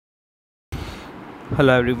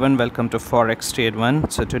Hello everyone, welcome to Forex Trade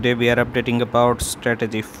 1. So today we are updating about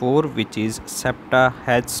strategy 4, which is SEPTA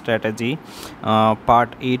hedge strategy,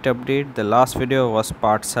 part 8 update. The last video was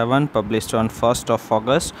part 7, published on 1st of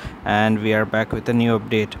August, and we are back with a new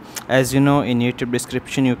update. As you know, in YouTube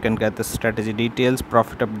description you can get the strategy details,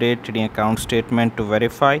 profit update, trading account statement to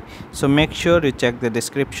verify. So make sure you check the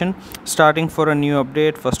description. Starting for a new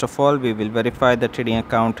update, first of all we will verify the trading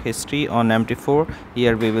account history on MT4.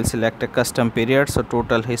 Here we will select a custom period, so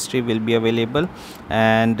total history will be available,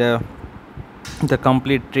 and the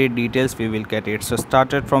complete trade details we will get it. So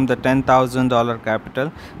started from the $10,000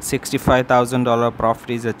 capital, $65,000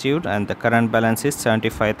 profit is achieved, and the current balance is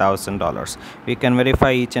 $75,000. We can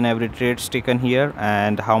verify each and every trades taken here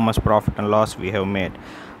and how much profit and loss we have made.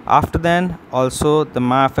 After then, also the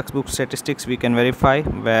FXBook statistics we can verify,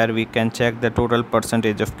 where we can check the total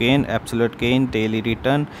percentage of gain, absolute gain, daily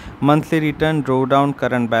return, monthly return, drawdown,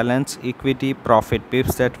 current balance, equity, profit,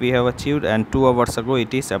 pips that we have achieved, and 2 hours ago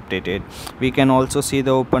it is updated. We can also see the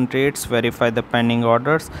open trades, verify the pending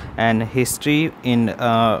orders, and history in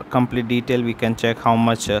complete detail. We can check how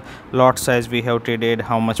much lot size we have traded,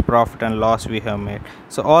 how much profit and loss we have made.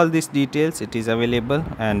 So all these details it is available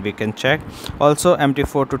and we can check. Also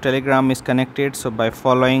MT4 to Telegram is connected, so by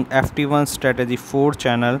following FT1 strategy 4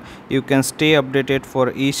 channel you can stay updated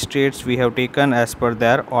for each trades we have taken as per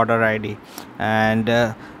their order ID, and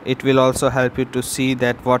it will also help you to see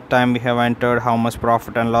that what time we have entered, how much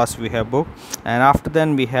profit and loss we have booked. And after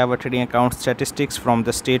then we have a trading account statistics from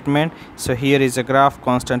the statement. So here is a graph,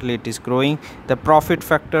 constantly it is growing. The profit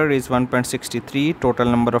factor is 1.63, total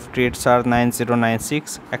number of trades are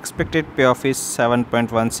 9096, expected payoff is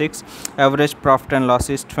 7.16, average profit and loss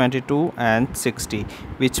is 22 and 60,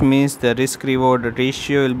 which means the risk reward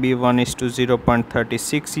ratio will be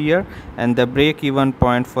 1:0.36 here, and the break even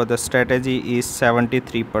point for the strategy is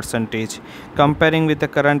 73%. Comparing with the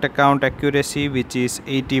current account accuracy, which is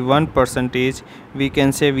 81%, we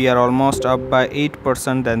can say we are almost up by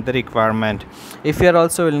 8% than the requirement. If you are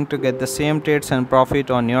also willing to get the same trades and profit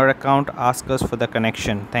on your account, ask us for the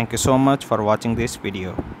connection. Thank you so much for watching this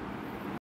video.